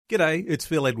G'day, it's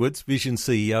Phil Edwards, Vision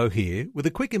CEO here, with a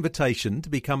quick invitation to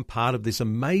become part of this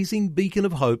amazing beacon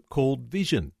of hope called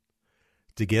Vision.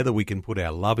 Together we can put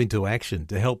our love into action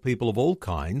to help people of all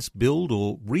kinds build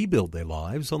or rebuild their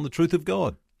lives on the truth of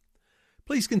God.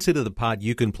 Please consider the part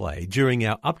you can play during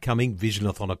our upcoming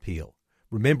Visionathon appeal,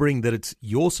 remembering that it's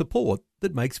your support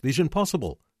that makes Vision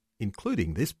possible,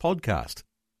 including this podcast.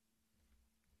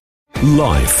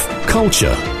 Life,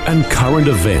 culture and current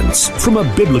events from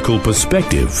a biblical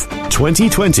perspective.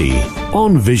 2020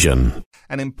 on Vision.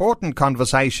 An important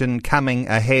conversation coming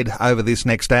ahead over this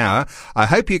next hour. I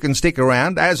hope you can stick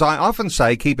around. As I often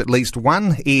say, keep at least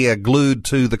one ear glued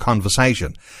to the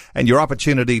conversation. And your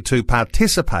opportunity to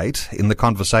participate in the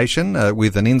conversation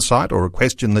with an insight or a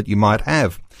question that you might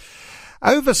have.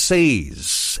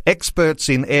 Overseas, experts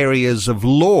in areas of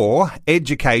law,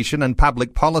 education and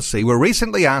public policy were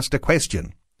recently asked a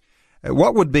question.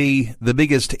 What would be the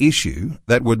biggest issue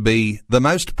that would be the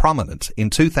most prominent in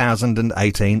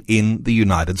 2018 in the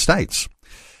United States?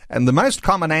 And the most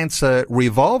common answer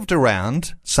revolved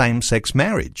around same-sex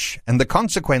marriage and the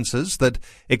consequences that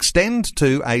extend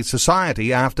to a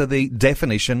society after the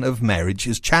definition of marriage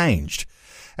is changed.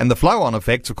 And the flow-on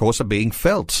effects, of course, are being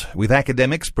felt, with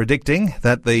academics predicting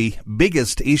that the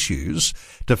biggest issues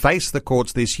to face the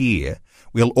courts this year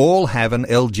will all have an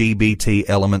LGBT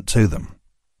element to them.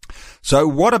 So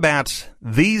what about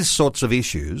these sorts of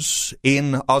issues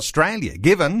in Australia,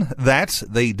 given that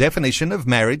the definition of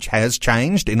marriage has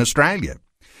changed in Australia?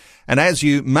 And as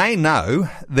you may know,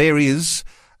 there is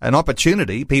an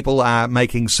opportunity. People are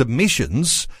making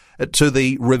submissions to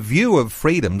the review of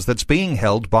freedoms that's being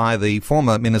held by the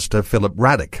former Minister Philip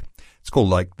Ruddock. It's called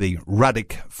like the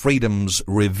Ruddock Freedoms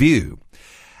Review.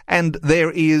 And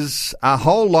there is a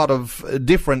whole lot of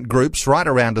different groups right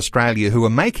around Australia who are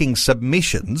making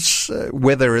submissions,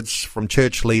 whether it's from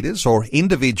church leaders or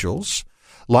individuals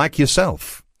like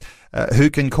yourself, who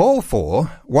can call for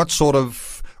what sort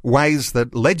of ways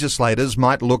that legislators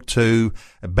might look to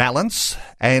balance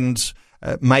and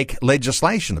make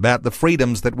legislation about the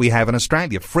freedoms that we have in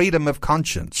Australia. Freedom of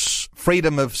conscience,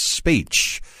 freedom of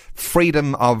speech,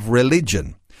 freedom of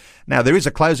religion. Now, there is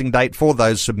a closing date for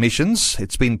those submissions.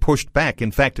 It's been pushed back.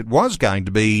 In fact, it was going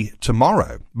to be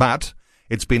tomorrow, but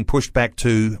it's been pushed back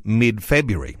to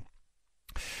mid-February.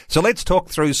 So let's talk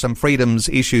through some freedoms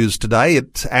issues today.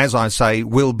 It, as I say,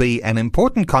 will be an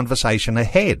important conversation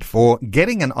ahead for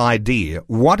getting an idea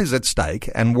what is at stake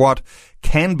and what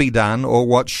can be done or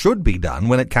what should be done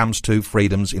when it comes to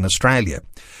freedoms in Australia.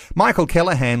 Michael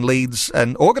Callaghan leads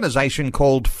an organisation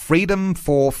called Freedom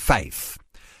for Faith,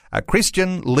 a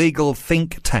Christian legal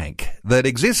think tank that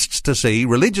exists to see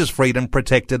religious freedom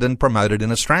protected and promoted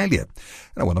in Australia.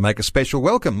 And I want to make a special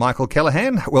welcome. Michael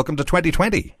Callaghan, welcome to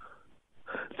 2020.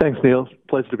 Thanks, Neil.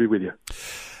 Pleasure to be with you.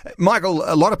 Michael,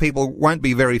 a lot of people won't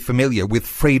be very familiar with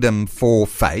Freedom for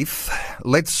Faith.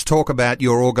 Let's talk about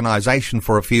your organisation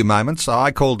for a few moments.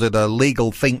 I called it a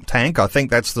legal think tank. I think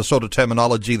that's the sort of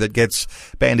terminology that gets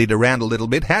bandied around a little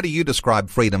bit. How do you describe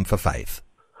Freedom for Faith?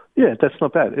 Yeah, that's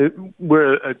not bad.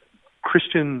 We're a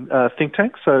Christian think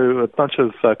tank, so a bunch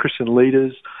of Christian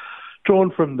leaders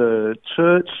drawn from the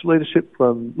church leadership,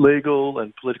 from legal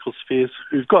and political spheres,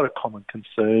 who've got a common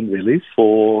concern, really,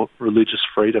 for religious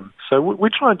freedom. So we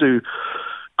try and do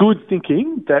good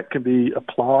thinking that can be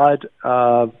applied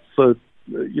so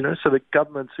that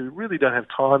governments who really don't have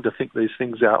time to think these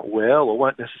things out well or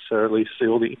won't necessarily see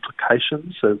all the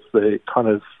implications of the kind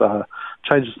of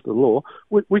changes to the law,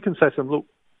 we can say to them, look,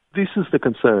 this is the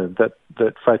concern that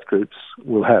faith groups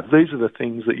will have. These are the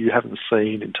things that you haven't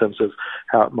seen in terms of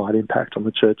how it might impact on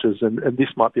the churches, and this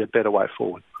might be a better way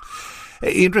forward.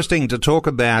 Interesting to talk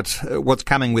about what's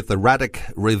coming with the Ruddock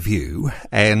Review,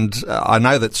 and I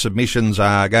know that submissions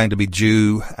are going to be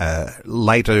due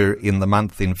later in the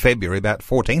month in February, about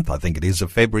 14th, I think it is,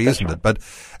 of February, isn't it? But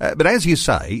as you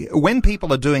say, when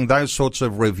people are doing those sorts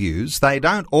of reviews, they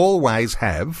don't always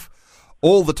have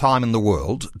all the time in the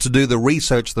world to do the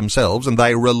research themselves, and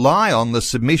they rely on the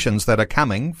submissions that are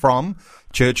coming from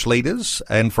church leaders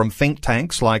and from think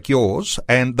tanks like yours,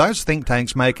 and those think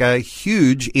tanks make a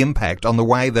huge impact on the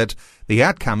way that the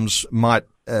outcomes might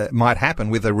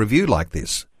happen with a review like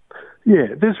this.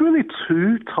 Yeah, there's really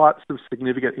two types of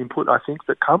significant input, I think,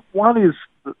 that come. One is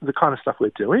the kind of stuff we're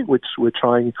doing, which we're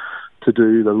trying to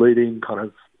do, the leading kind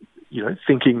of,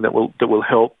 thinking that will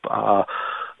help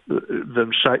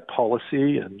them shape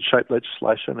policy and shape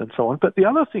legislation and so on. But the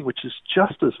other thing, which is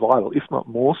just as vital, if not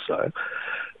more so,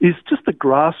 is just the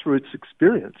grassroots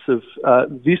experience of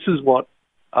this is what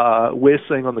we're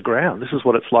seeing on the ground. This is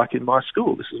what it's like in my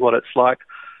school. This is what it's like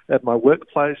at my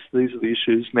workplace. These are the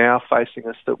issues now facing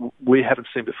us that we haven't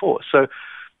seen before. So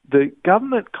the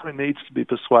government kind of needs to be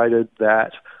persuaded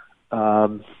that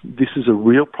this is a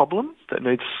real problem that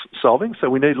needs solving. So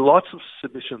we need lots of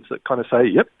submissions that kind of say,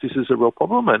 yep, this is a real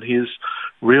problem, and here's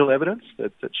real evidence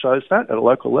that shows that at a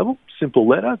local level, simple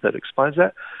letter that explains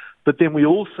that. But then we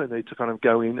also need to kind of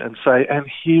go in and say, and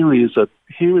here is a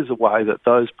way that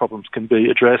those problems can be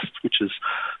addressed, which is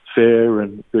fair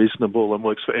and reasonable and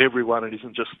works for everyone and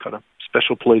isn't just kind of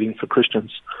special pleading for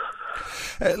Christians.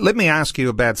 Let me ask you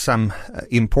about some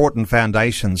important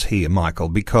foundations here, Michael,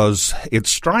 because it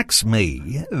strikes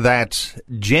me that,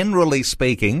 generally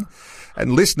speaking,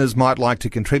 and listeners might like to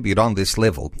contribute on this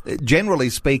level, generally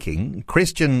speaking,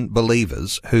 Christian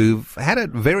believers who've had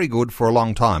it very good for a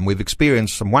long time, we've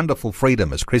experienced some wonderful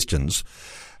freedom as Christians,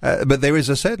 but there is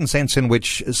a certain sense in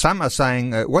which some are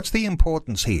saying, what's the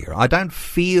importance here? I don't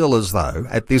feel as though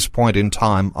at this point in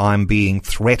time I'm being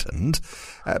threatened,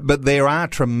 but there are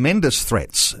tremendous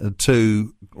threats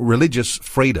to religious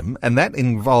freedom, and that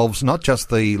involves not just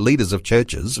the leaders of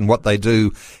churches and what they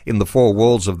do in the four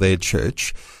walls of their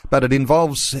church, but it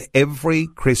involves every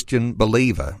Christian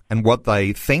believer and what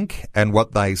they think and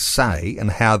what they say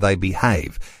and how they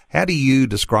behave. How do you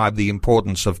describe the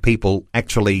importance of people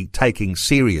actually taking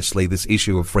seriously this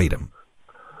issue of freedom?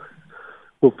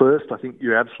 Well, first, I think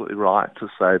you're absolutely right to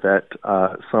say that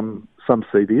some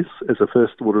see this as a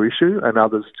first-order issue and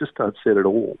others just don't see it at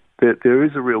all. There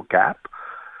is a real gap,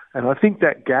 and I think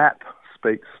that gap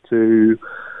speaks to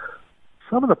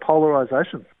some of the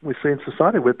polarisation we see in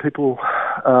society where people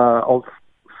of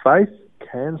faith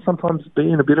can sometimes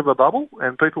be in a bit of a bubble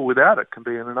and people without it can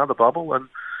be in another bubble, and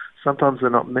sometimes they're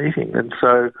not meeting. And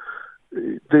so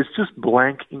there's just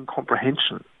blank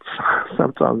incomprehension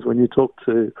sometimes when you talk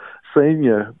to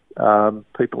senior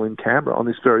people in Canberra on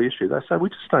this very issue. They say, we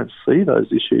just don't see those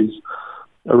issues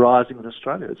arising in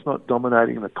Australia. It's not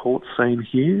dominating the court scene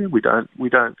here. We don't,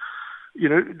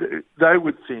 they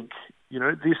would think,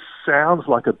 this sounds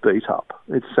like a beat up.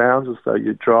 It sounds as though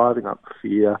you're driving up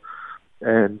fear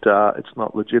and it's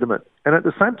not legitimate. And at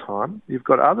the same time, you've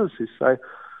got others who say,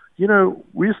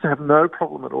 we used to have no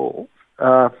problem at all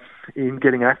in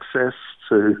getting access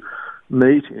to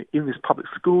meet in this public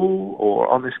school or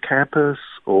on this campus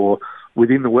or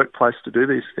within the workplace to do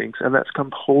these things, and that's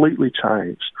completely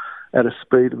changed at a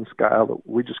speed and scale that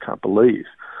we just can't believe.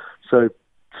 So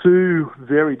two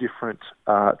very different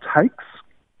takes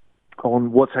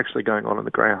on what's actually going on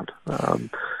the ground,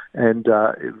 and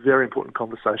a very important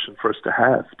conversation for us to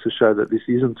have to show that this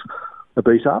isn't a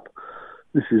beat-up.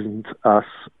 This isn't us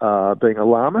being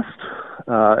alarmist,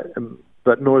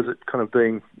 but nor is it kind of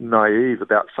being naive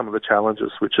about some of the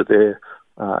challenges which are there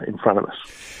in front of us.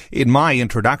 In my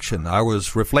introduction, I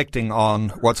was reflecting on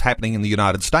what's happening in the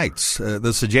United States,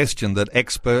 the suggestion that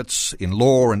experts in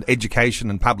law and education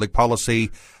and public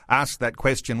policy ask that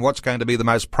question, what's going to be the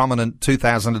most prominent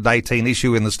 2018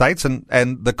 issue in the States?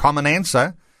 And the common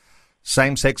answer,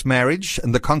 same-sex marriage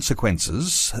and the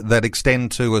consequences that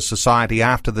extend to a society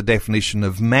after the definition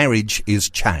of marriage is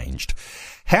changed.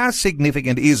 How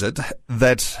significant is it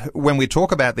that when we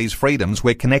talk about these freedoms,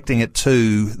 we're connecting it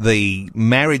to the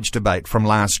marriage debate from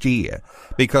last year?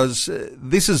 Because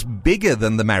this is bigger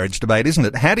than the marriage debate, isn't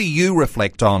it? How do you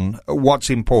reflect on what's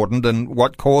important and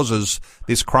what causes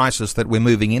this crisis that we're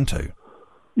moving into?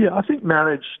 Yeah, I think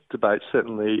marriage debate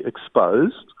certainly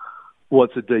exposed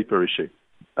what's a deeper issue.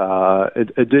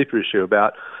 A deeper issue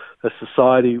about a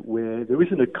society where there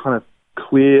isn't a kind of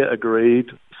clear,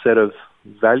 agreed set of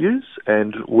values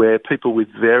and where people with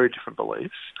very different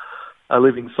beliefs are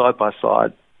living side by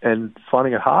side and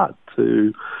finding it hard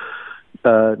to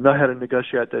know how to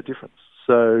negotiate that difference.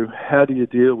 So how do you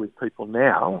deal with people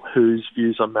now whose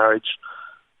views on marriage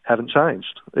haven't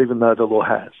changed, even though the law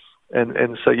has?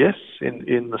 And so, yes,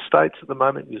 in the States at the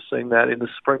moment, you're seeing that in the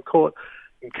Supreme Court.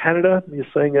 In Canada, you're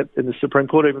seeing it in the Supreme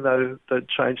Court, even though the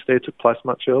change there took place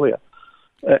much earlier.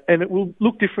 And it will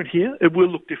look different here. It will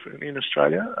look different in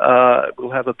Australia. It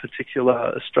will have a particular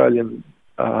Australian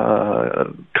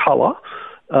colour.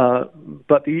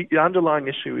 But the underlying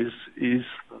issue is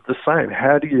the same.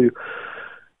 How do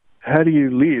you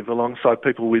live alongside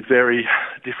people with very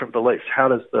different beliefs? How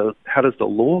does the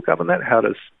law govern that? How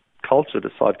does culture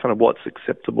decide kind of what's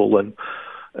acceptable and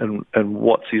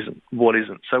what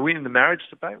isn't? So in the marriage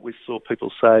debate, we saw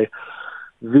people say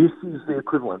this is the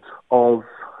equivalent of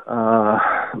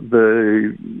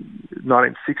the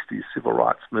 1960s civil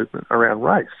rights movement around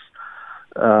race.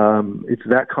 It's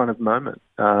that kind of moment.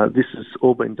 This has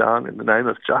all been done in the name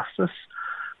of justice.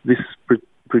 This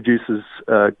produces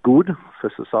good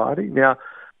for society. Now,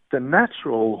 the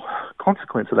natural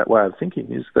consequence of that way of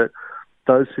thinking is that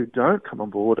those who don't come on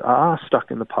board are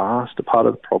stuck in the past, a part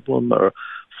of the problem, or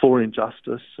for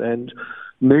injustice and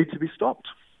need to be stopped.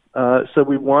 So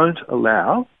we won't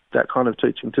allow that kind of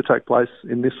teaching to take place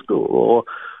in this school,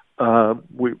 or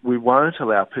we won't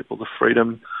allow people the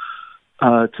freedom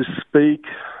to speak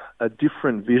a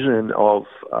different vision of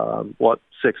what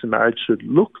sex and marriage should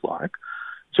look like,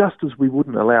 just as we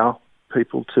wouldn't allow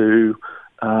people to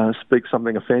speak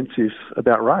something offensive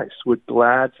about race. We're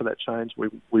glad for that change.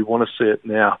 We want to see it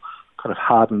now kind of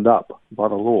hardened up by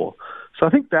the law. So I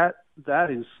think that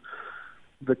is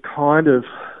the kind of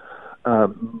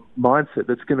mindset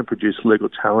that's going to produce legal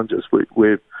challenges.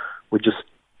 We're just,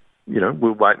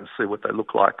 we'll wait and see what they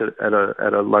look like at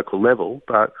a local level,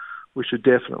 but we should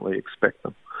definitely expect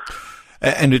them.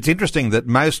 And it's interesting that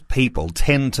most people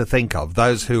tend to think of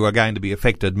those who are going to be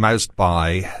affected most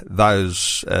by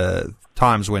those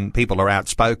times when people are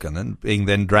outspoken and being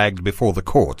then dragged before the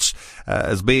courts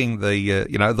as being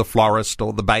the florist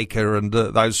or the baker and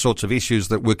those sorts of issues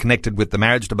that were connected with the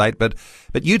marriage debate. But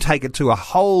you take it to a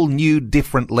whole new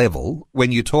different level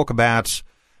when you talk about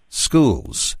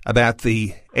schools, about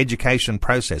the education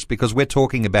process, because we're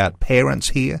talking about parents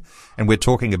here and we're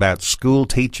talking about school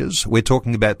teachers. We're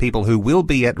talking about people who will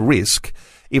be at risk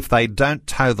if they don't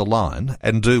toe the line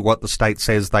and do what the state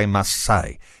says they must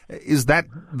say. Is that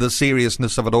the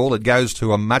seriousness of it all? It goes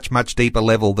to a much, much deeper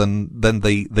level than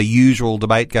the usual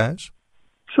debate goes?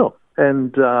 Sure.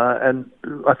 And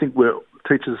I think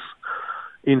teachers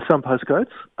in some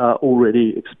postcodes are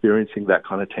already experiencing that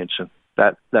kind of tension.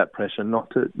 That pressure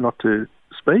not to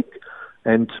speak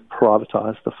and to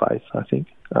privatise the faith, I think.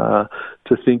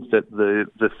 To think that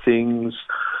the things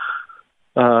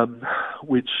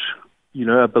which,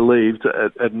 are believed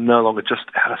are no longer just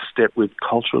out of step with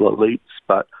cultural elites,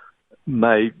 but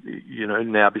may,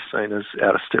 now be seen as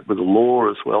out of step with the law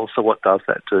as well. So what does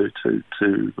that do to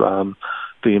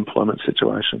the employment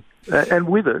situation? And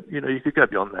with it, you could go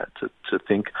beyond that to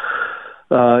think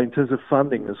in terms of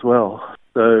funding as well.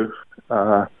 So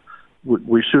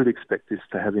we should expect this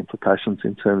to have implications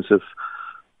in terms of,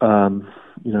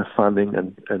 funding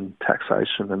and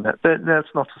taxation. And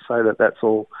that's not to say that that's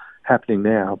all happening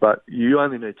now, but you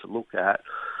only need to look at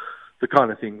the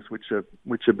kind of things which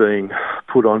are being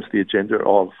put onto the agenda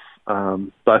of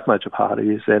both major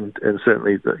parties and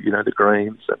certainly the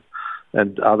Greens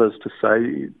and others, to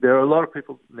say there are a lot of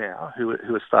people now who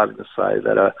are starting to say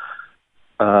that a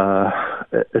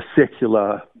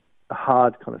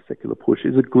hard kind of secular push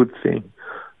is a good thing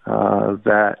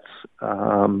that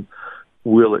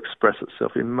will express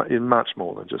itself in much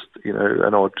more than just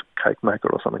an odd cake maker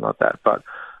or something like that, but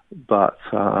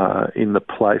in the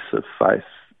place of faith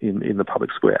in the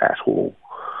public square at all.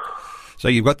 So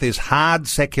you've got this hard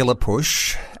secular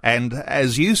push, and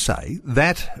as you say,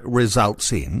 that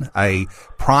results in a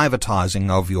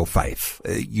privatising of your faith.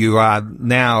 You are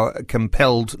now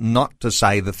compelled not to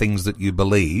say the things that you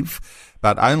believe,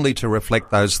 but only to reflect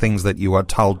those things that you are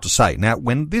told to say. Now,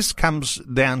 when this comes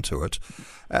down to it,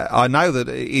 I know that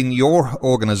in your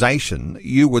organisation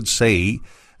you would see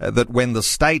that when the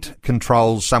state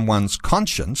controls someone's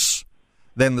conscience,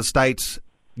 then the state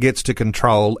gets to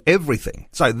control everything.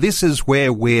 So this is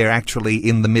where we're actually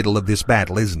in the middle of this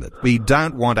battle, isn't it? We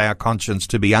don't want our conscience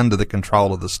to be under the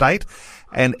control of the state.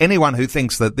 And anyone who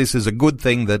thinks that this is a good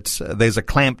thing, that there's a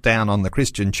clamp down on the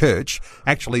Christian church,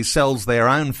 actually sells their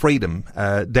own freedom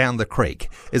down the creek.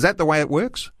 Is that the way it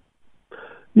works?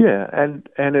 Yeah, and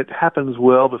it happens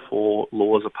well before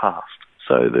laws are passed.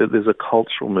 So there's a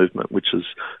cultural movement which is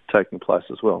taking place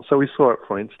as well. So we saw it,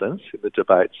 for instance, in the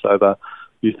debates over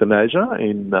euthanasia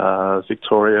in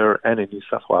Victoria and in New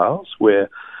South Wales, where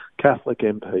Catholic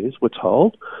MPs were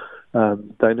told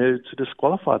they needed to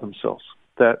disqualify themselves,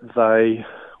 that they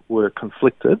were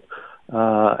conflicted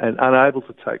and unable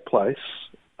to take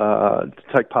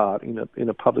part in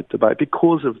a public debate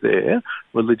because of their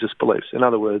religious beliefs. In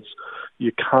other words,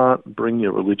 you can't bring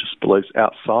your religious beliefs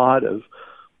outside of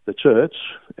the church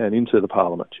and into the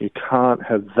parliament. You can't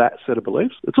have that set of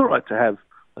beliefs. It's all right to have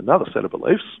another set of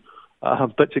beliefs,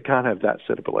 but you can't have that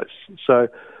set of beliefs. So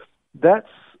that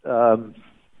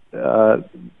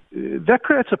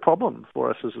creates a problem for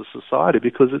us as a society,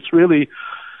 because it's really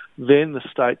then the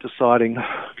state deciding,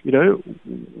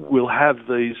 we'll have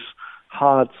these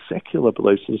hard secular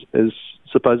beliefs as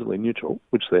supposedly neutral,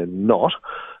 which they're not,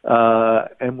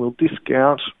 and we'll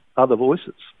discount other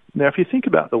voices. Now, if you think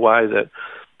about the way that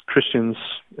Christians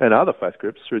and other faith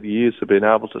groups through the years have been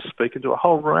able to speak into a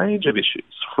whole range of issues,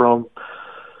 from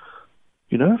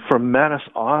Manus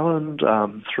Island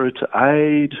through to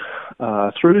aid,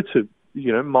 through to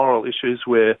moral issues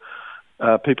where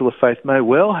people of faith may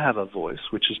well have a voice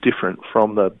which is different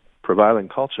from the prevailing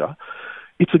culture.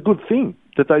 It's a good thing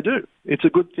that they do. It's a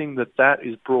good thing that that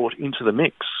is brought into the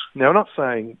mix. Now, I'm not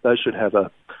saying they should have a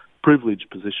privileged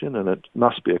position and it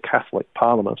must be a Catholic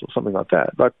parliament or something like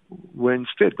that. But we're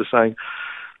saying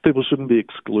people shouldn't be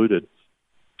excluded,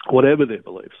 whatever their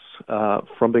beliefs,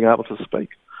 from being able to speak.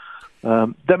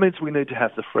 That means we need to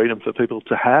have the freedom for people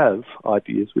to have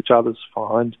ideas which others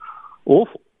find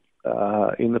awful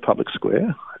in the public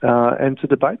square and to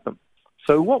debate them.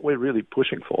 So what we're really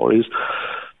pushing for is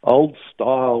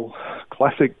old-style,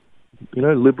 classic,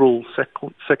 liberal,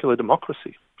 secular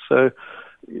democracy. So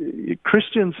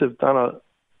Christians have done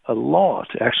a lot,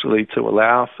 actually, to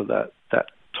allow for that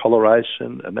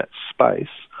toleration and that space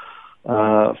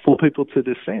for people to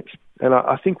dissent. And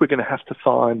I think we're going to have to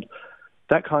find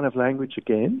that kind of language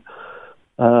again,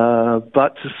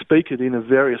 but to speak it in a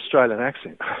very Australian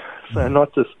accent. So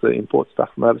not just to import stuff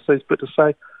from overseas, but to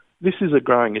say, this is a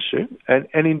growing issue, and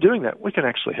in doing that, we can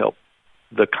actually help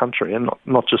the country and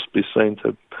not just be seen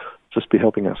to just be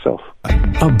helping ourselves.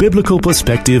 A biblical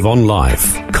perspective on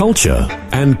life, culture,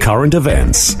 and current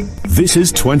events. This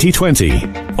is 2020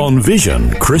 on Vision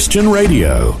Christian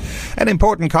Radio. An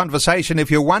important conversation if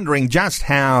you're wondering just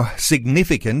how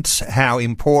significant, how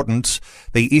important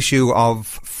the issue of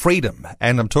freedom,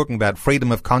 and I'm talking about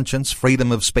freedom of conscience,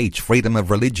 freedom of speech, freedom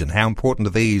of religion, how important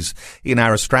are these in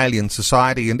our Australian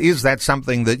society, and is that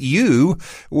something that you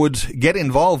would get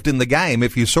involved in the game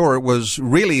if you saw it was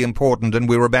really important and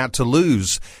we were about to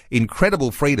lose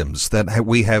incredible freedoms that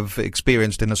we have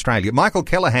experienced in Australia? Michael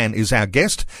Callaghan is our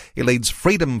guest. He leads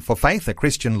Freedom for Faith, a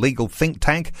Christian legal think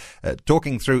tank,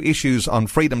 talking through issues on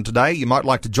freedom today. You might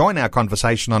like to join our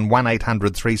conversation on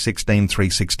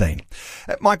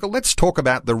 1-800-316-316. Michael, let's talk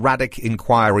about the Ruddock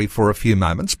inquiry for a few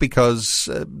moments, because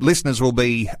listeners will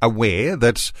be aware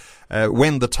that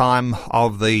when the time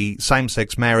of the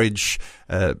same-sex marriage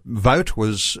vote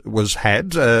was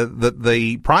had, that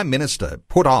the Prime Minister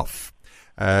put off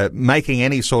making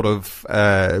any sort of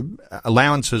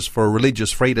allowances for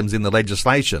religious freedoms in the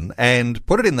legislation and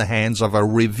put it in the hands of a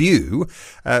review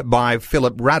by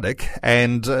Philip Ruddock,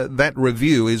 and that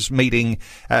review is meeting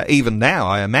even now,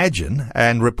 I imagine,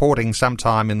 and reporting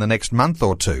sometime in the next month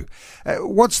or two.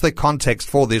 What's the context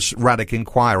for this Ruddock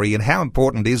inquiry, and how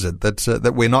important is it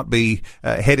that we not be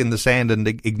head in the sand and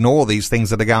ignore these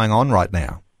things that are going on right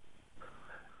now?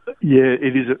 Yeah,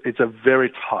 it is. It's a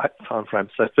very tight time frame.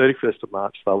 So 31st of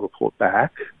March, they'll report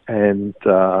back, and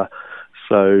so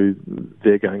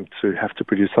they're going to have to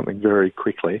produce something very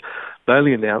quickly. They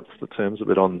only announced the terms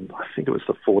of it on, I think it was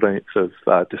the 14th of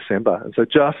December. And so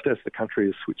just as the country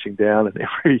is switching down and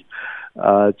every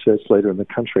church leader in the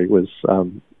country was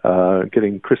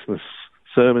getting Christmas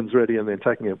sermons ready and then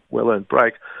taking a well-earned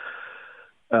break,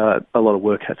 a lot of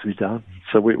work had to be done.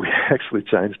 So we actually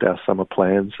changed our summer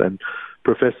plans, and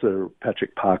Professor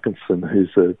Patrick Parkinson, who's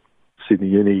a Sydney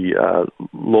Uni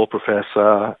law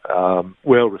professor,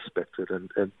 well-respected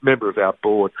and member of our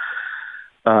board,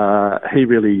 he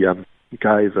really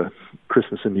gave a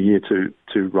Christmas and New Year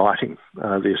to writing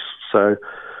this. So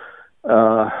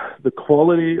the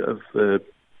quality of the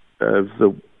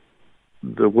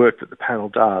work that the panel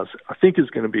does, I think, is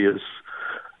going to be as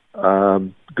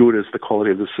good as the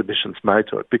quality of the submissions made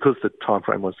to it, because the time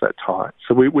frame was that tight.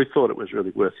 So we thought it was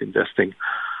really worth investing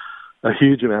a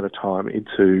huge amount of time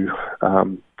into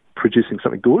producing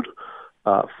something good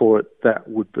for it that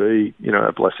would be,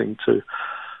 a blessing to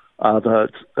other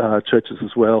churches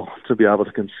as well, to be able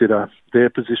to consider their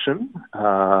position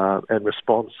and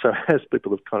respond. So as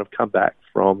people have kind of come back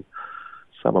from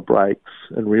summer breaks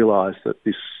and realised that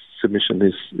this submission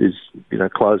is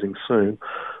closing soon,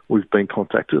 we've been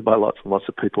contacted by lots and lots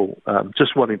of people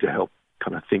just wanting to help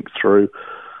kind of think through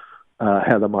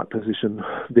how they might position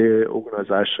their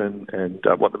organisation and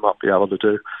what they might be able to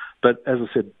do. But as I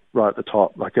said right at the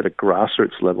top, like at a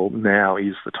grassroots level, now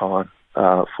is the time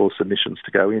for submissions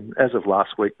to go in. As of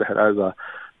last week, they had over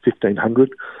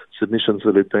 1,500 submissions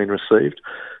that had been received.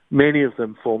 Many of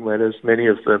them form letters, many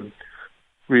of them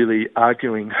really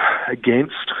arguing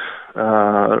against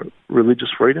religious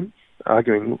freedom,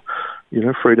 arguing,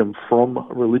 freedom from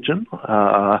religion,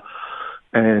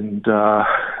 and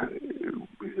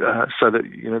so that,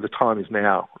 the time is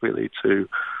now really to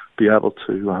be able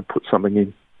to put something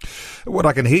in. What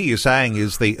I can hear you saying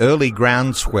is the early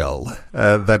groundswell,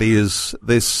 that is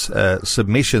this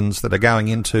submissions that are going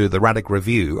into the Ruddock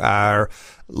Review, are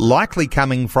likely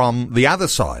coming from the other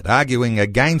side, arguing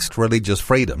against religious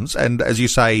freedoms, and, as you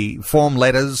say, form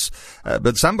letters,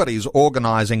 but somebody's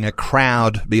organising a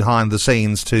crowd behind the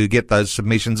scenes to get those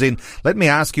submissions in. Let me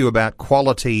ask you about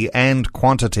quality and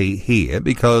quantity here,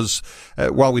 because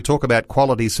while we talk about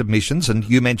quality submissions, and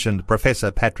you mentioned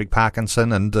Professor Patrick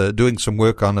Parkinson and doing some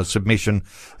work on a submission submission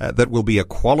that will be a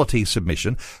quality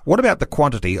submission. What about the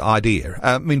quantity idea?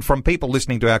 I mean, from people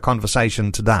listening to our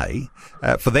conversation today,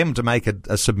 for them to make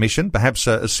a submission, perhaps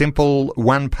a simple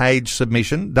one-page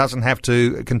submission, doesn't have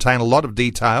to contain a lot of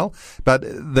detail, but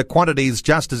the quantity is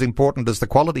just as important as the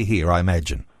quality here, I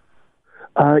imagine.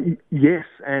 Yes,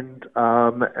 and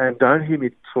don't hear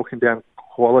me talking down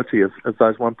quality of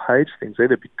those one-page things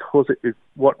either, because it is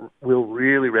what will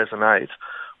really resonate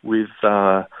with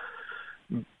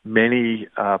many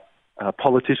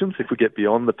politicians, if we get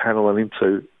beyond the panel and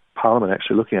into Parliament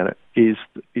actually looking at it, is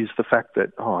the fact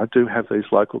that, I do have these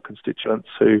local constituents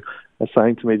who are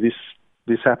saying to me,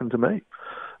 this happened to me.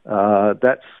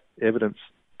 That's evidence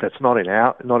that's not in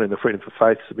the Freedom for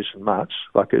Faith submission much.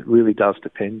 Like, it really does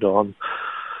depend on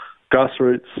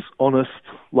grassroots, honest,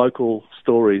 local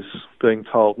stories being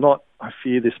told. Not, I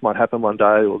fear this might happen one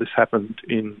day, or this happened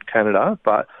in Canada,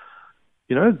 but,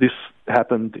 this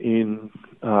happened in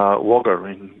Wagga,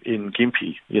 in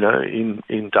Gympie,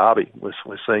 in Derby.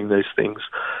 We're seeing these things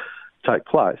take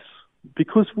place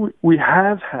because we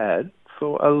have had,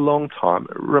 for a long time,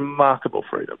 remarkable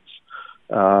freedoms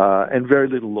and very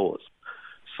little laws.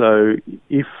 So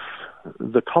if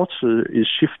the culture is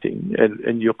shifting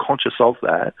and you're conscious of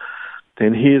that,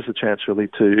 then here's a chance really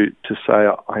to say,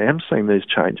 I am seeing these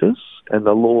changes, and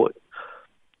the law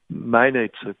may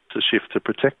need to shift to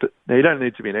protect it. Now, you don't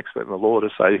need to be an expert in the law to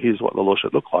say, here's what the law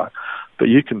should look like, but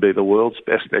you can be the world's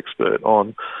best expert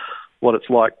on what it's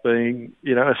like being,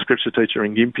 a scripture teacher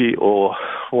in Gympie, or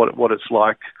what it's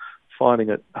like finding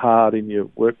it hard in your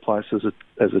workplace as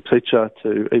a teacher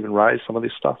to even raise some of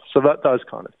this stuff. So those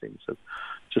kind of things are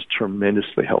just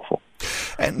tremendously helpful.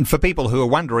 And for people who are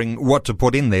wondering what to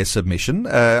put in their submission,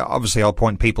 obviously I'll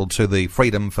point people to the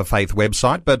Freedom for Faith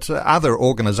website, but other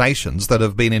organisations that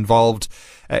have been involved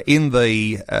in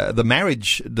the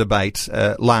marriage debate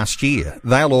last year,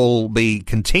 they'll all be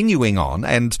continuing on,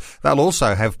 and they'll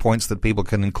also have points that people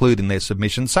can include in their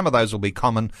submission. Some of those will be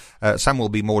common, some will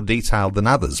be more detailed than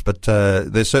others, but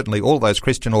there's certainly all those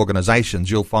Christian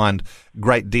organisations, you'll find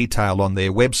great detail on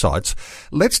their websites.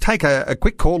 Let's take a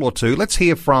quick call or two. Let's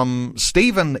hear from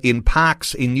Stephen in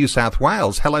Parkes in New South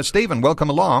Wales. Hello, Stephen. Welcome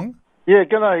along. Yeah,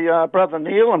 g'day, Brother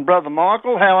Neil and Brother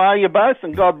Michael. How are you both?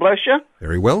 And God bless you.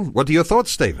 Very well. What are your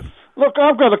thoughts, Stephen? Look,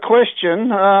 I've got a question,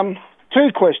 two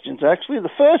questions actually. The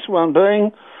first one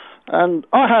being, and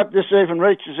I hope this even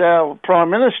reaches our Prime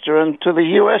Minister and to the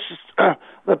US,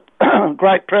 the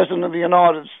great President of the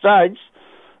United States,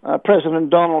 President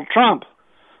Donald Trump,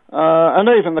 and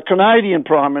even the Canadian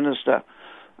Prime Minister.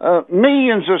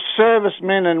 Millions of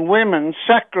servicemen and women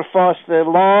sacrificed their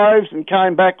lives and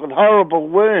came back with horrible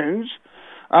wounds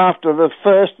after the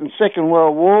First and Second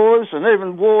World Wars, and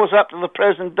even wars up to the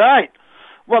present date.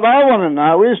 What I want to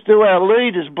know is, do our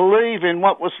leaders believe in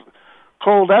what was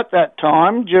called at that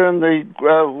time, during the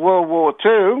World War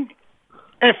II,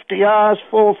 FDR's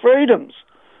four freedoms?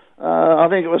 I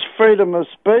think it was freedom of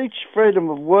speech, freedom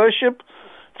of worship,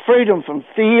 freedom from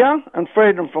fear, and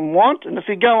freedom from want. And if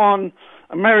you go on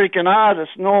American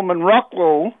artist Norman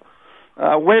Rockwell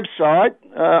website,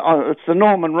 it's the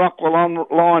Norman Rockwell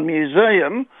Online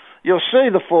Museum, you'll see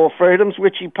the four freedoms,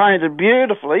 which he painted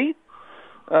beautifully.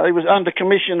 He was under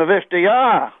commission of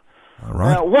FDR. All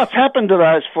right. Now, what's happened to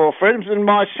those four freedoms? And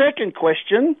my second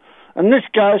question, and this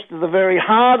goes to the very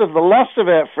heart of the loss of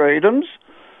our freedoms,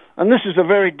 and this is a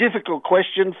very difficult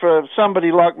question for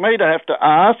somebody like me to have to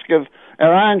ask of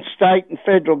our own state and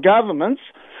federal governments.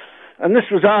 And this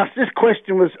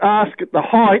question was asked at the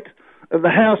height of the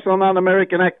House on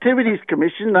Un-American Activities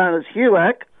Commission, known as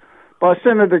HUAC, by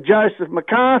Senator Joseph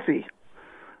McCarthy.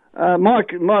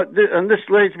 And this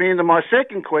leads me into my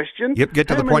second question. Yep, get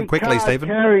to the point quickly, Stephen.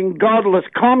 How many card-carrying godless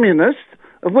communists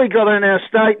have we got in our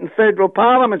state and federal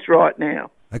parliaments right now?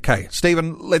 Okay,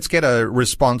 Stephen, let's get a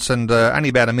response, and only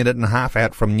about a minute and a half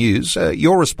out from news.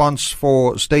 Your response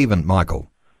for Stephen, Michael?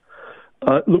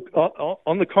 Look,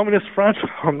 on the communist front,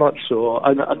 I'm not sure.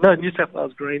 I know New South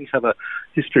Wales Greens have a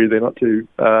history they're not too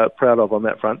proud of on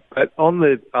that front. But on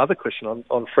the other question,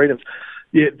 on freedoms,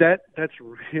 yeah, that's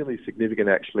really significant,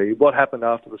 actually. What happened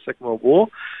after the Second World War,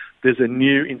 there's a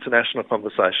new international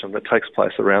conversation that takes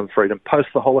place around freedom post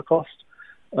the Holocaust.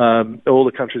 All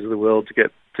the countries of the world to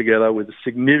get together with a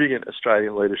significant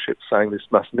Australian leadership saying this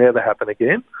must never happen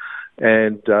again.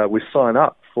 And we sign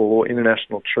up for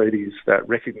international treaties that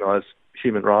recognise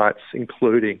human rights,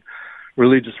 including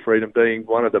religious freedom being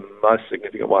one of the most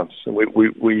significant ones. And we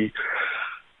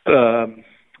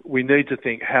need to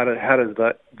think how does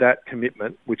that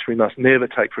commitment, which we must never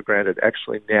take for granted,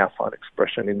 actually now find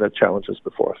expression in the challenges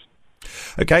before us.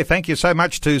 Okay, thank you so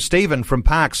much to Stephen from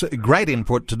Parkes. Great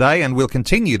input today, and we'll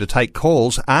continue to take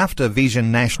calls after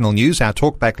Vision National News. Our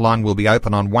talkback line will be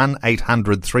open on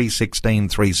 1800 316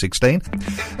 316.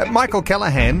 Michael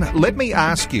Callaghan, let me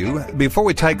ask you, before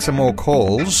we take some more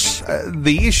calls,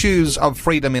 the issues of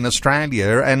freedom in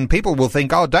Australia, and people will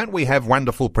think, oh, don't we have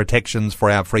wonderful protections for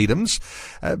our freedoms?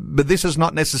 But this is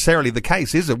not necessarily the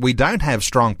case, is it? We don't have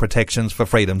strong protections for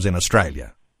freedoms in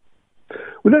Australia.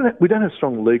 We don't have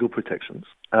strong legal protections,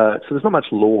 so there's not much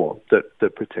law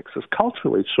that protects us.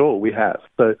 Culturally, sure, we have.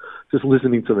 So just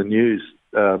listening to the news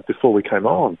before we came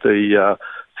on, the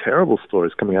terrible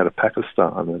stories coming out of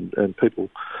Pakistan and people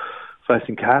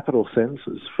facing capital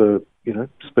sentences for,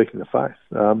 speaking the faith.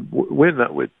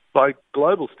 We're by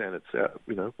global standards,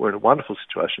 we're in a wonderful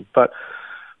situation, but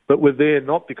we're there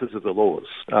not because of the laws,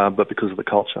 but because of the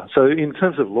culture. So in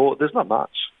terms of law, there's not much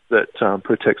that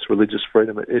protects religious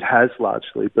freedom. It has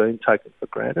largely been taken for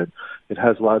granted. It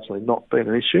has largely not been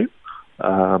an issue.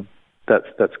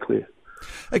 That's clear.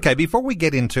 Okay, before we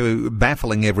get into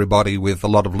baffling everybody with a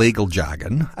lot of legal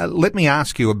jargon, let me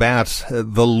ask you about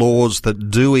the laws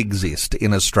that do exist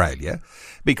in Australia,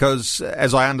 because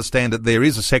as I understand it, there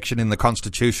is a section in the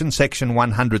Constitution, Section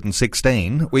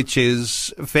 116, which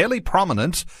is fairly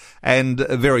prominent and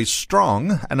very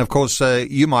strong. And of course,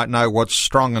 you might know what's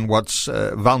strong and what's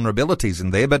vulnerabilities in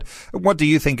there, but what do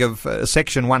you think of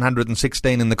Section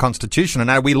 116 in the Constitution? And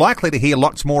are we likely to hear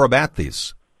lots more about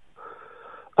this?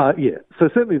 Yeah, so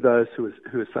certainly those who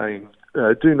are saying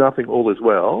do nothing, all is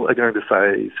well, are going to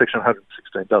say Section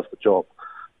 116 does the job.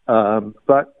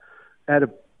 But at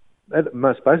the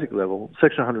most basic level,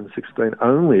 Section 116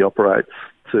 only operates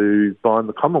to bind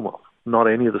the Commonwealth, not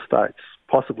any of the states,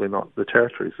 possibly not the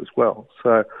territories as well.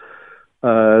 So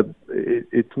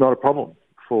it's not a problem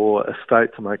for a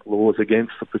state to make laws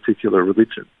against a particular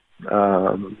religion.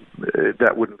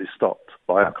 That wouldn't be stopped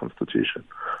by our Constitution.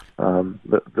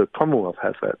 The Commonwealth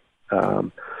has that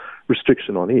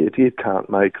restriction on it. It can't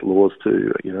make laws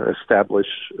to establish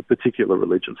a particular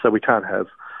religion. So we can't have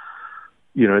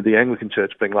the Anglican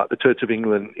Church being like the Church of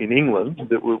England in England.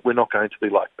 That we're not going to be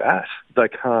like that. They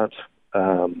can't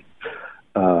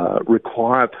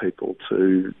require people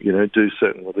to do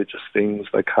certain religious things.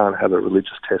 They can't have a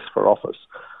religious test for office.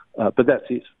 But that's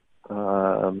it.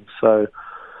 So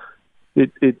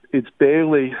it's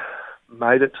barely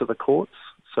made it to the courts,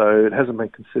 so it hasn't been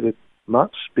considered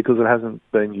much because it hasn't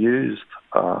been used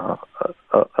a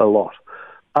lot.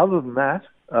 Other than that,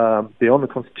 beyond the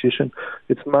Constitution,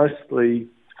 it's mostly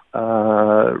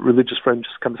religious freedom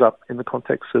just comes up in the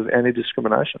context of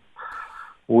anti-discrimination,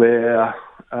 where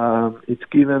it's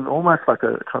given almost like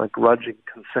a kind of grudging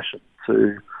concession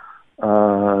to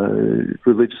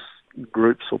religious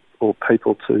groups or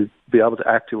people to be able to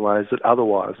act in ways that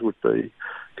otherwise would be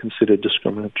considered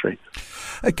discriminatory.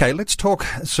 Okay, let's talk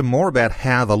some more about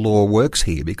how the law works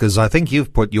here, because I think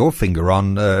you've put your finger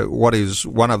on what is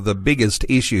one of the biggest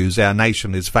issues our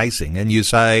nation is facing. And you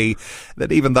say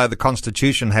that even though the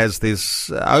Constitution has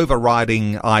this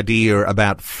overriding idea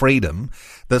about freedom,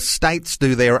 the states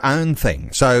do their own thing.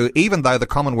 So even though the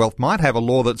Commonwealth might have a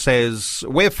law that says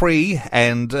we're free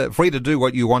and free to do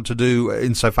what you want to do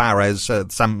insofar as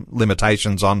some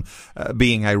limitations on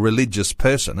being a religious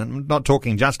person, and I'm not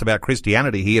talking just about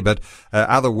Christianity here, but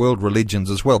other world religions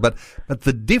as well. But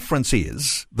the difference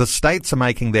is the states are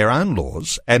making their own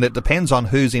laws, and it depends on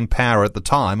who's in power at the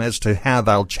time as to how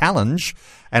they'll challenge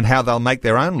and how they'll make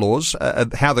their own laws,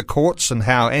 how the courts and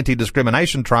how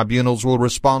anti-discrimination tribunals will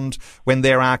respond when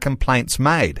there are complaints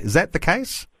made. Is that the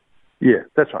case? Yeah,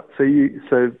 that's right.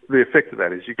 So the effect of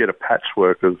that is you get a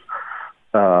patchwork of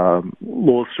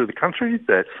laws through the country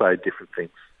that say different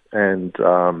things and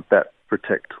that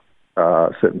protect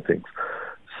certain things.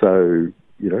 So,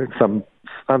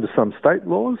 under some state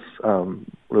laws,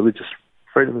 religious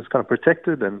freedom is kind of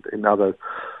protected, and in other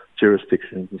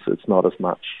jurisdictions it's not as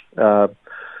much.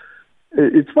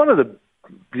 It's one of the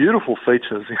beautiful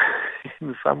features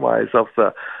in some ways of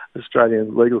the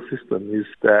Australian legal system is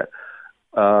that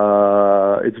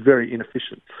it's very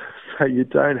inefficient. So you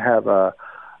don't have a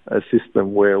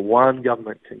system where one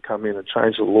government can come in and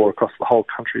change the law across the whole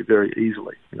country very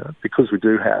easily. Because we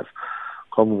do have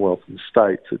Commonwealth and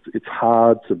states, it's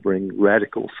hard to bring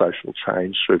radical social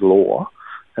change through law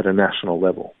at a national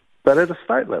level. But at a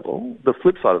state level, the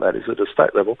flip side of that is at a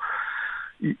state level,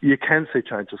 you can see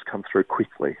changes come through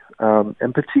quickly.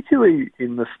 And particularly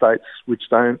in the states which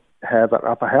don't have an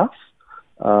upper house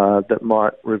that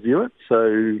might review it.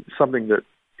 So something that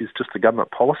is just a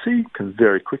government policy can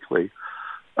very quickly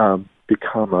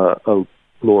become a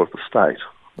law of the state.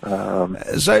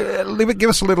 Give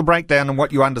us a little breakdown on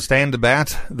what you understand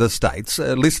about the states.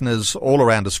 Listeners all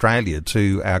around Australia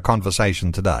to our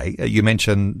conversation today, you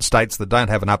mentioned states that don't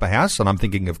have an upper house, and I'm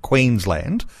thinking of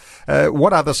Queensland.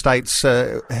 What other states,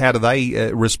 how do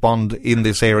they respond in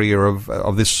this area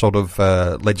of this sort of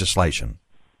legislation?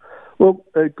 Well,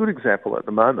 a good example at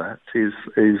the moment is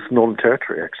Northern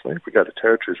Territory, actually, if we go to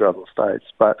territories rather than states.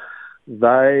 But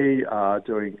they are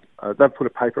doing, they've put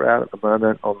a paper out at the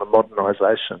moment on the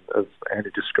modernisation of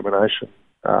anti-discrimination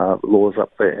laws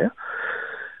up there.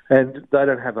 And they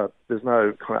don't have there's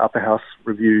no kind of upper house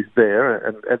review there.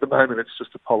 And at the moment, it's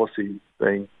just a policy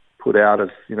being put out as,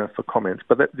 for comments.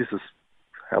 But this is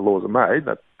how laws are made.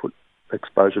 They put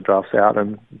exposure drafts out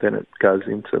and then it goes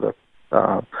into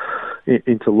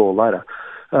law later.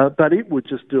 But it would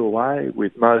just do away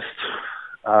with most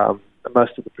of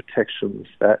the protections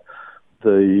that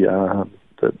the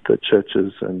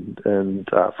churches and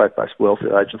faith-based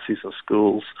welfare agencies and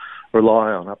schools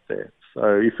rely on up there.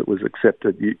 So if it was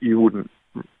accepted, you wouldn't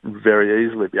very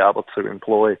easily be able to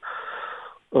employ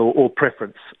or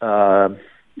preference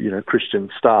Christian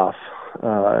staff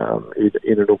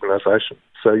in an organisation.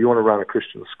 So you want to run a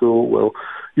Christian school, well,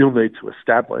 you'll need to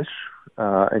establish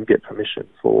and get permission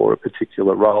for a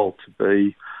particular role to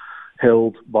be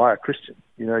held by a Christian.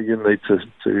 You need to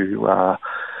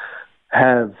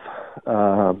have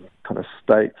kind of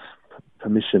state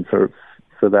permission for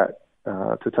that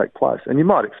to take place, and you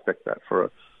might expect that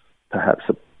for perhaps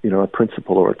a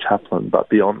principal or a chaplain, but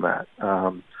beyond that,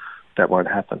 that won't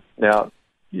happen. Now,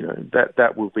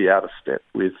 that will be out of step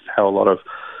with how a lot of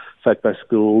faith-based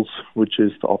schools would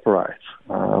choose to operate,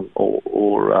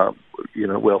 or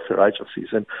welfare agencies.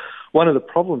 And one of the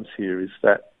problems here is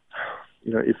that,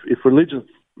 if religious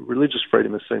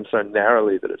freedom is seen so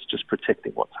narrowly that it's just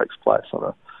protecting what takes place on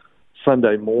a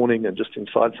Sunday morning and just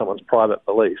inside someone's private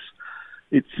beliefs,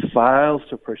 it fails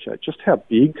to appreciate just how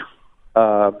big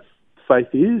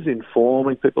faith is in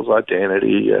forming people's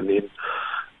identity and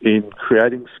in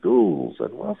creating schools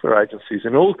and welfare agencies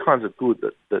and all kinds of good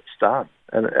that's done.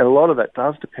 And a lot of that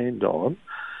does depend on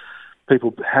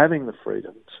people having the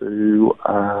freedom to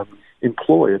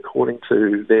employ according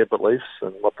to their beliefs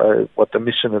and what the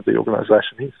mission of the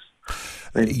organisation is.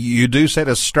 You do set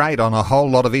us straight on a whole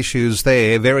lot of issues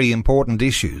there, very important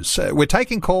issues. We're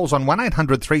taking calls on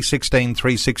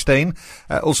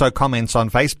 1-800-316-316, also comments on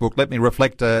Facebook. Let me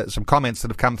reflect some comments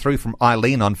that have come through from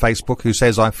Eileen on Facebook, who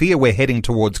says, I fear we're heading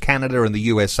towards Canada and the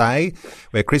USA,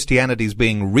 where Christianity is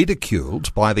being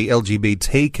ridiculed by the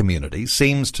LGBT community.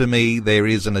 Seems to me there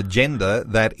is an agenda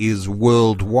that is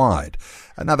worldwide.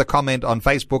 Another comment on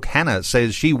Facebook, Hannah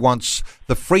says she wants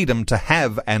the freedom to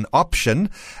have an option.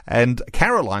 And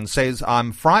Caroline says,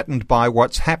 I'm frightened by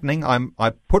what's happening. I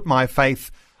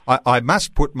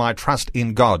must put my trust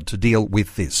in God to deal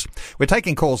with this. We're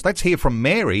taking calls. Let's hear from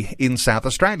Mary in South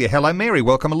Australia. Hello, Mary.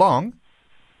 Welcome along.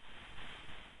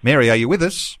 Mary, are you with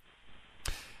us?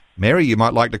 Mary, you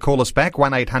might like to call us back,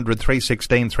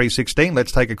 1-800-316-316.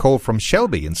 Let's take a call from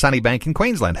Shelby in Sunnybank in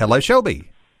Queensland. Hello,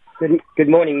 Shelby. Good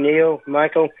morning, Neil,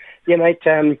 Michael. Yeah, mate,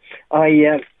 I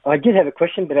did have a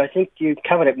question, but I think you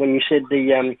covered it when you said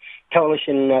the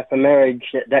Coalition for Marriage,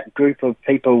 that group of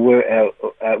people were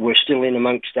still in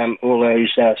amongst all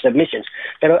those submissions.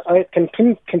 But I can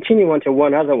continue on to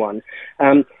one other one.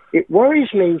 It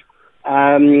worries me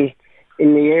in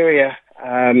the area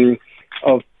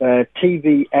of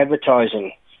TV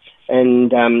advertising and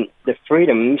the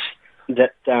freedoms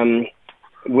that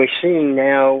we're seeing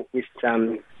now with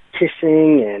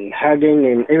kissing and hugging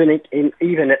and everything, and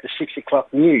even at the 6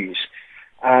 o'clock news.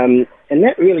 And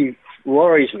that really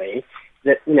worries me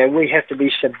that, we have to be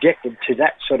subjected to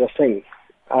that sort of thing.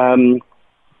 And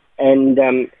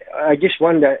I just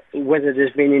wonder whether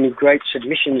there's been any great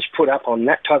submissions put up on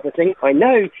that type of thing. I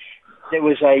know there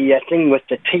was a thing with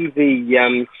the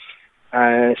TV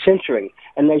censoring,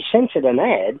 and they censored an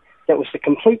ad that was the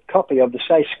complete copy of the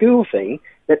Say School thing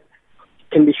that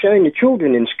can be shown to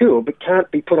children in school but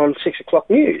can't be put on 6 o'clock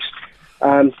news.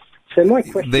 So my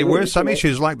question there were some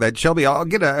issues like that. Shelby, I'll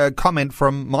get a comment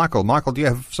from Michael. Michael, do you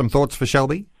have some thoughts for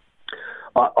Shelby?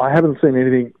 I haven't seen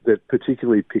anything that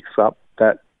particularly picks up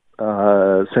that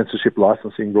censorship,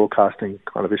 licensing, broadcasting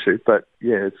kind of issue. But,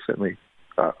 yeah, it's certainly...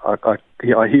 I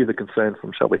hear the concern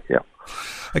from Shelby, yeah.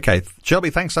 Okay, Shelby,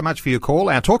 thanks so much for your call.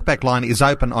 Our talkback line is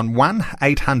open on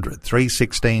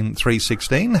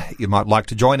 1-800-316-316. You might like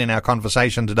to join in our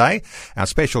conversation today. Our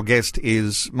special guest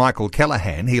is Michael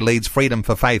Callaghan. He leads Freedom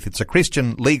for Faith. It's a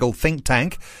Christian legal think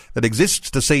tank that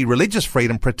exists to see religious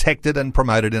freedom protected and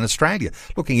promoted in Australia.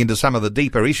 Looking into some of the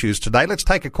deeper issues today, let's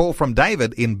take a call from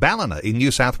David in Ballina in New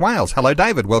South Wales. Hello,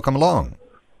 David. Welcome along.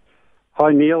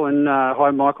 Hi, Neil, and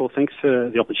hi, Michael. Thanks for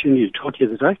the opportunity to talk to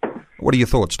you today. What are your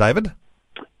thoughts, David?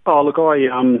 Oh, look, I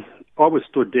was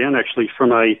stood down, actually,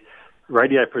 from a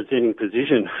radio presenting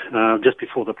position just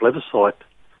before the plebiscite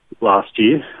last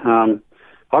year.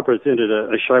 I presented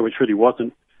a show which really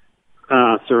wasn't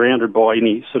surrounded by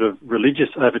any sort of religious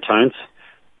overtones,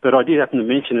 but I did happen to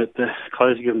mention at the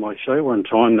closing of my show one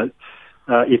time that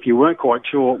if you weren't quite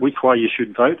sure which way you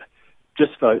should vote,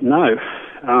 just vote no.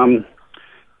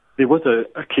 There was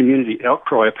a community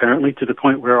outcry, apparently, to the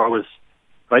point where I was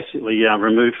basically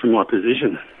removed from my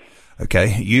position.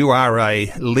 Okay, you are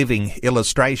a living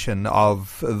illustration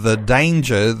of the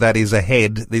danger that is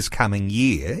ahead this coming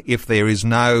year if there is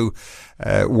no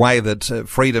way that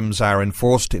freedoms are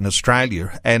enforced in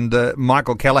Australia. And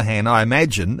Michael Callaghan, I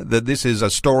imagine that this is a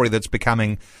story that's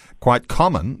becoming quite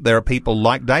common. There are people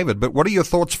like David, but what are your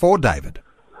thoughts for David?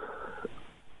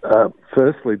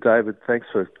 Firstly, David, thanks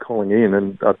for calling in,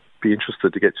 and I'd be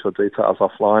interested to get your details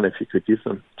offline if you could give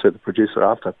them to the producer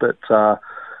after. But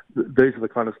these are the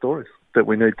kind of stories that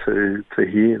we need to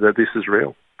hear, that this is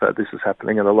real, that this is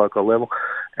happening at a local level.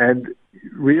 And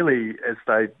really, as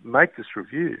they make this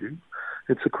review,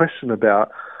 it's a question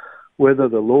about whether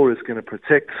the law is going to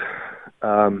protect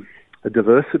a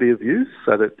diversity of views,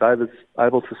 so that David's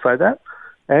able to say that,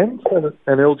 and so that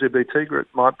an LGBT group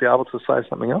might be able to say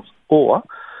something else, or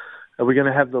are we going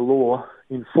to have the law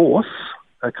enforce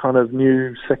a kind of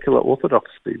new secular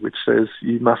orthodoxy which says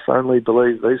you must only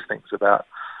believe these things about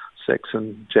sex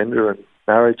and gender and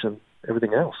marriage and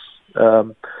everything else?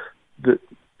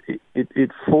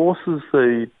 It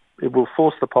will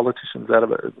force the politicians out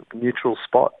of a neutral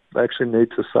spot. They actually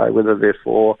need to say whether they're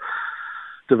for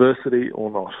diversity or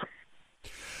not.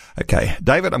 Okay,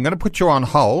 David, I'm going to put you on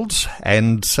hold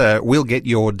and we'll get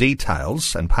your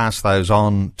details and pass those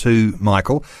on to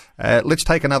Michael. Let's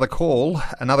take another call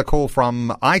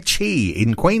from Aichi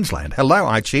in Queensland. Hello,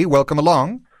 Aichi. Welcome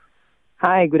along.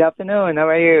 Hi, good afternoon. How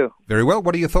are you? Very well.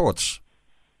 What are your thoughts?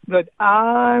 Good.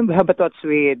 I have a thoughts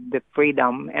with the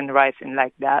freedom and rights and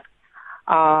like that.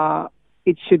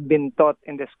 It should be taught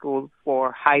in the school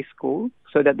for high school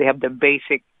so that they have the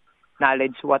basic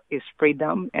knowledge what is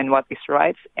freedom and what is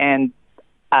rights. And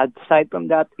aside from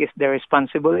that is the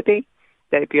responsibility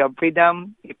that if you have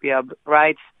freedom, if you have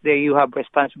rights, then you have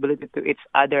responsibility to each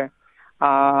other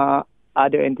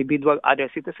individual, other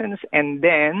citizens. And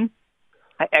then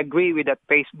I agree with that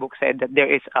Facebook said that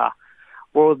there is a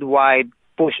worldwide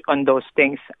push on those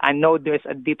things. I know there's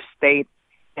a deep state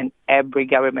in every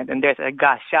government, and there's a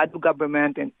shadow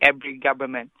government in every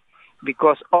government,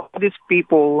 because all these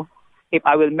people, if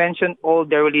I will mention all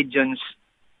the religions,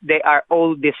 they are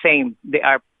all the same. They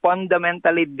are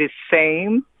fundamentally the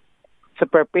same.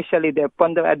 Superficially, they're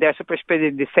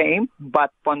superficially the same,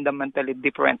 but fundamentally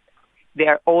different. They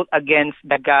are all against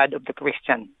the God of the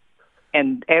Christian.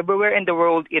 And everywhere in the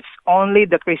world, it's only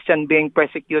the Christian being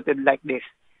persecuted like this,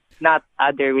 not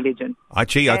other religion.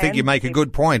 Aichi, I think you make a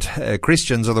good point.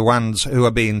 Christians are the ones who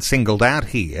are being singled out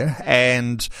here.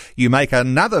 And you make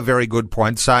another very good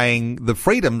point saying the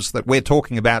freedoms that we're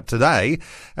talking about today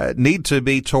need to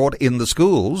be taught in the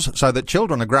schools so that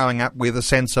children are growing up with a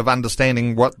sense of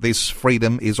understanding what this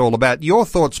freedom is all about. Your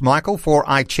thoughts, Michael, for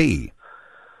Aichi?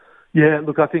 Yeah,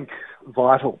 look, I think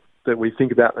vital that we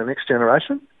think about the next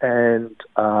generation and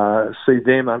see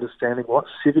them understanding what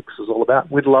civics is all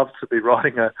about. We'd love to be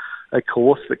writing a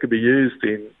course that could be used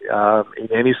in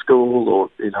any school or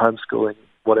in homeschooling,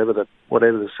 whatever the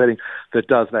setting, that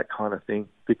does that kind of thing,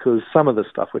 because some of the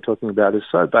stuff we're talking about is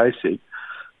so basic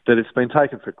that it's been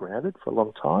taken for granted for a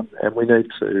long time, and we need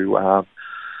to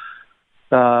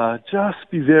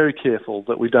just be very careful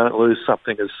that we don't lose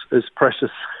something as precious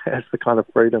as the kind of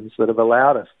freedoms that have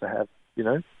allowed us to have,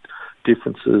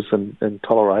 differences and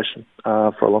toleration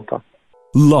for a long time.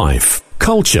 Life,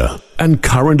 culture, and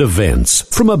current events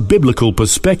from a biblical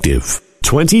perspective.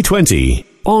 2020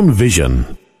 on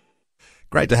Vision.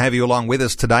 Great to have you along with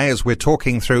us today as we're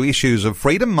talking through issues of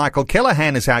freedom. Michael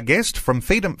Callaghan is our guest from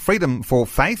Freedom for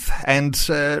Faith, and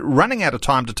running out of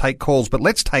time to take calls, but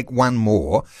let's take one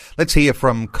more. Let's hear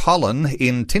from Colin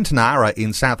in Tintinara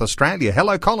in South Australia.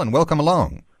 Hello, Colin. Welcome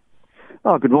along.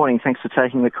 Oh, good morning. Thanks for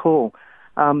taking the call.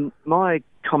 My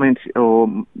comment or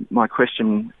my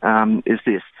question is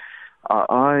this.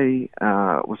 I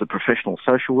was a professional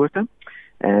social worker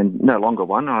and no longer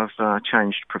one. I've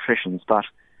changed professions, but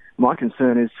my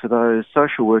concern is for those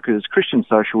social workers, Christian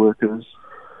social workers,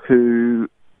 who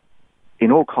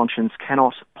in all conscience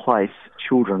cannot place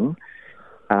children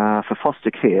for foster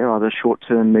care, either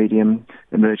short-term, medium,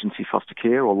 emergency foster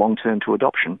care or long-term to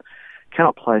adoption,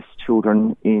 cannot place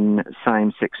children in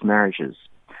same-sex marriages.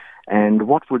 and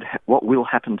what will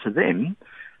happen to them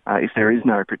if there is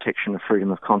no protection of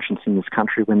freedom of conscience in this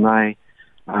country when they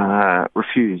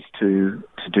refuse to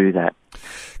do that.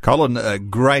 Colin, a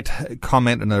great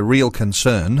comment and a real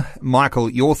concern. Michael,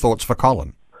 your thoughts for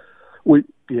Colin? It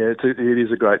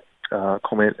is a great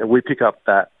comment, and we pick up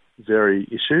that very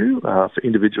issue for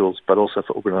individuals, but also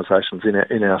for organisations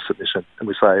in our submission, and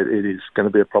we say it is going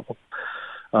to be a problem,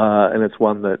 and it's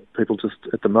one that people just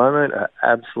at the moment are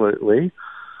absolutely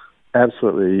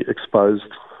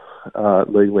exposed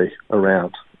legally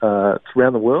around. It's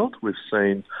around the world. We've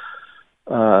seen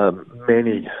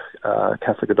many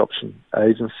Catholic adoption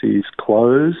agencies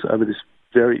close over this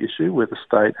very issue, where the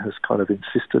state has kind of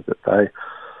insisted that they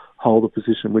hold a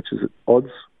position which is at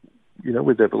odds,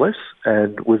 with their beliefs.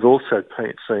 And we've also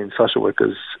seen social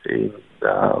workers in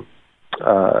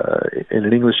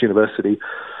an English university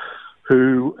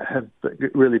who have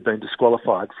really been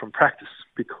disqualified from practice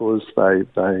because they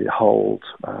hold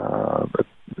a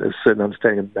certain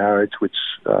understanding of marriage which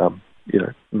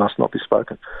must not be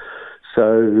spoken.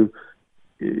 So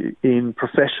in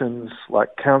professions like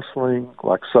counselling,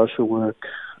 like social work,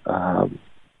 and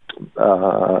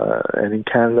in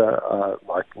Canada,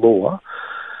 like law,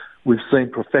 we've seen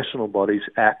professional bodies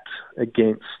act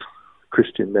against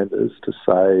Christian members to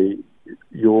say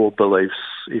your beliefs,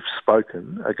 if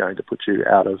spoken, are going to put you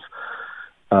out of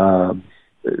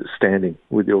standing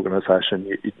with the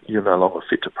organisation. You're no longer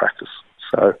fit to practice.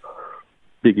 So,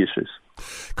 big issues.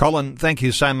 Colin, thank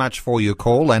you so much for your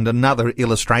call, and another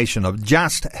illustration of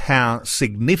just how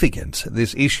significant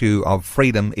this issue of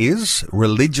freedom is,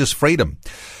 religious freedom.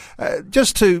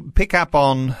 Just to pick up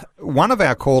on one of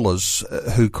our callers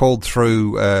who called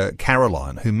through,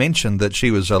 Caroline, who mentioned that she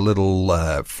was a little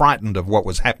frightened of what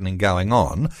was happening going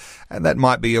on. And that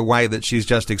might be a way that she's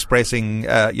just expressing,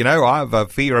 I have a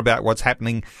fear about what's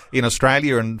happening in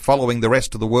Australia and following the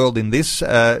rest of the world in this.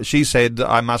 She said,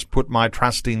 I must put my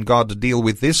trust in God to deal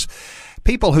with this.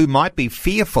 People who might be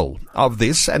fearful of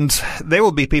this, and there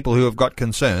will be people who have got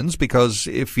concerns, because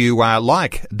if you are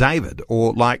like David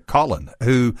or like Colin,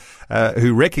 who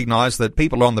recognise that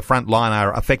people on the front line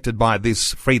are affected by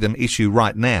this freedom issue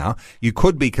right now, you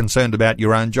could be concerned about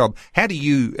your own job. How do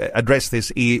you address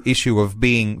this issue of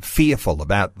being fearful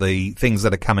about the things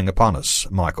that are coming upon us,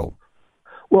 Michael?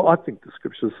 Well, I think the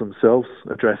scriptures themselves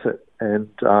address it, and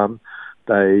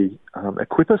they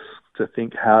equip us to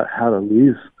think how to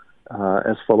live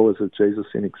as followers of Jesus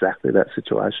in exactly that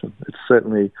situation. It's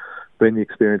certainly been the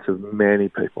experience of many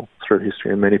people through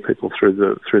history and many people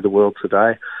through the world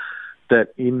today,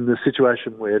 that in the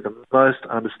situation where the most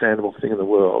understandable thing in the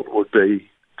world would be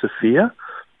to fear,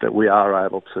 that we are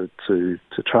able to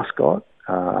trust God,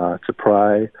 to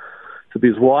pray, to be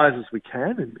as wise as we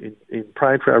can in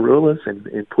praying for our rulers and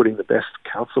in putting the best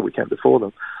counsel we can before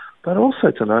them, but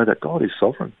also to know that God is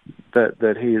sovereign,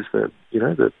 that He is the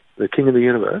King of the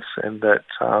universe, and that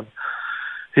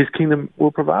His kingdom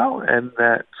will prevail, and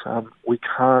that we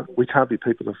can't be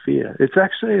people of fear. It's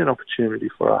actually an opportunity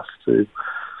for us to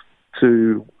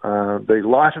be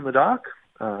light in the dark,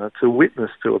 to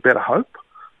witness to a better hope,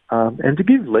 and to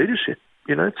give leadership,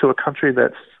 to a country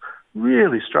that's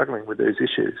really struggling with these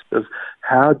issues of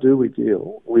how do we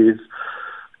deal with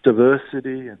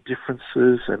diversity and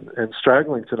differences, and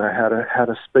struggling to know how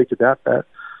to speak about that.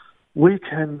 We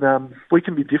can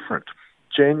be different,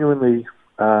 genuinely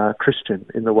Christian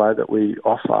in the way that we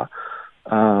offer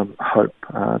hope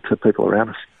to people around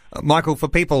us. Michael, for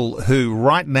people who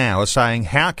right now are saying,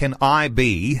 how can I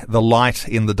be the light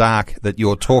in the dark that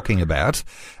you're talking about?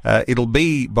 It'll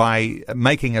be by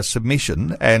making a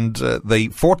submission, and the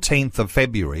 14th of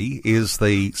February is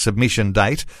the submission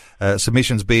date.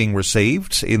 Submissions being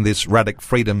received in this Ruddock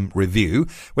Freedom Review.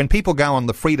 When people go on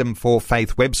the Freedom for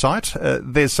Faith website,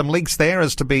 there's some links there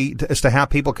as to how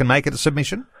people can make it a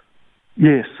submission?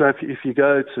 Yes, so if you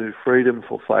go to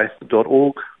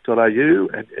freedomforfaith.org.au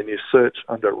and you search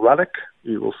under Ruddock,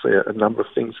 you will see a number of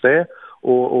things there,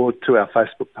 or to our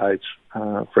Facebook page,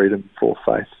 Freedom for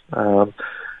Faith.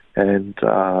 And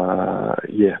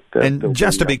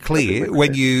just to be clear,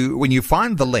 when you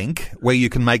find the link where you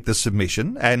can make the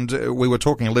submission, and we were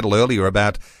talking a little earlier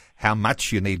about how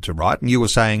much you need to write, and you were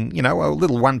saying, a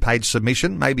little one-page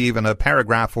submission, maybe even a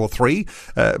paragraph or three,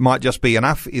 might just be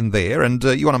enough in there, and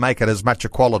you want to make it as much a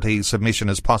quality submission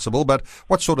as possible, but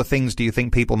what sort of things do you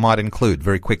think people might include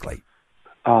very quickly?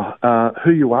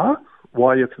 Who you are,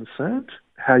 why you're concerned,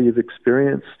 how you've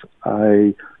experienced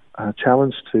a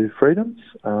challenge to freedoms,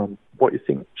 what you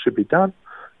think should be done,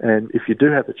 and if you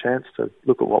do have the chance to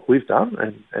look at what we've done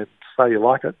and say you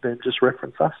like it, then just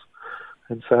reference us.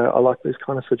 And so I like these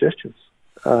kind of suggestions.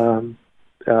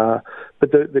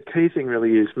 But the key thing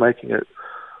really is making it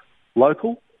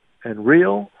local and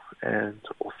real and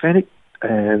authentic,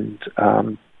 and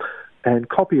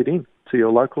copy it in to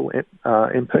your local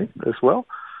MP as well,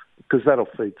 because that'll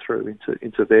feed through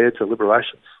into their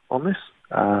deliberations on this.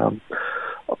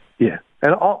 And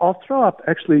I'll throw up,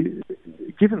 actually,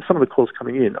 given some of the calls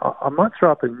coming in, I might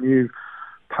throw up a new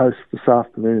post this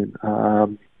afternoon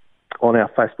on our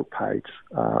Facebook page,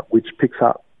 which picks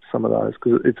up some of those,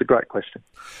 because it's a great question.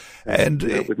 And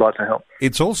we'd like to help.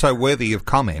 It's also worthy of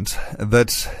comment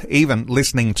that even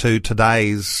listening to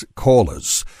today's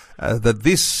callers, that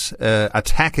this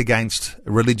attack against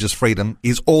religious freedom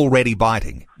is already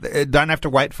biting. Don't have to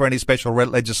wait for any special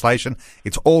legislation.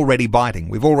 It's already biting.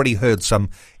 We've already heard some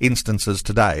instances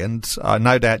today, and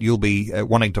no doubt you'll be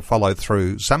wanting to follow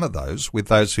through some of those with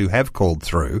those who have called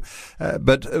through.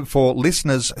 But for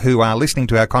listeners who are listening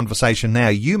to our conversation now,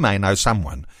 you may know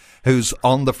someone who's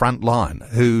on the front line,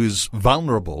 who's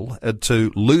vulnerable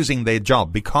to losing their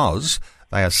job because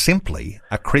they are simply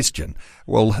a Christian.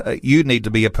 Well, you need to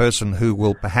be a person who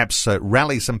will perhaps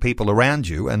rally some people around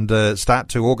you and start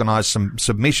to organise some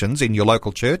submissions in your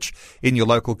local church, in your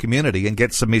local community, and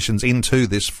get submissions into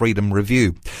this Freedom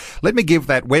Review. Let me give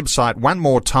that website one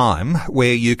more time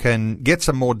where you can get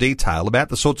some more detail about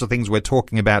the sorts of things we're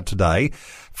talking about today.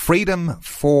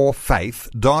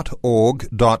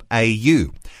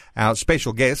 freedomforfaith.org.au. Our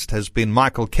special guest has been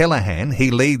Michael Callaghan. He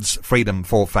leads Freedom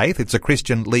for Faith. It's a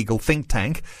Christian legal think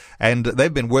tank, and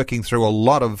they've been working through a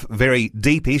lot of very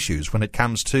deep issues when it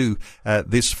comes to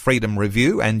this Freedom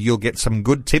Review, and you'll get some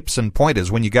good tips and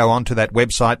pointers when you go onto that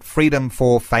website,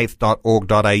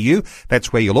 freedomforfaith.org.au.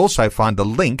 That's where you'll also find a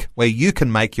link where you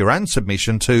can make your own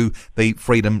submission to the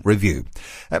Freedom Review.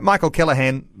 Michael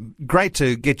Callaghan, great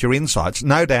to get your insights.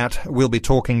 No doubt we'll be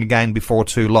talking again before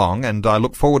too long, and I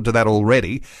look forward to that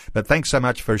already. But thanks so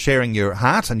much for sharing your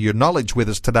heart and your knowledge with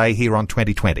us today here on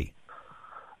 2020.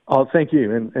 Oh, thank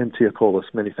you, and to your callers,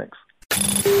 many thanks.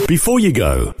 Before you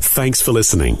go, thanks for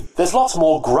listening. There's lots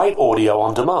more great audio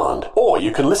on demand, or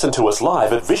you can listen to us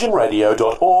live at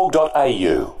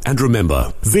visionradio.org.au. And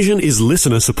remember, Vision is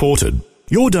listener supported.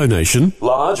 Your donation,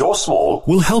 large or small,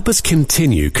 will help us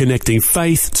continue connecting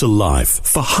faith to life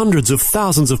for hundreds of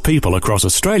thousands of people across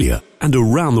Australia and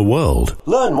around the world.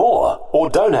 Learn more or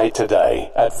donate today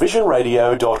at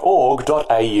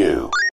visionradio.org.au.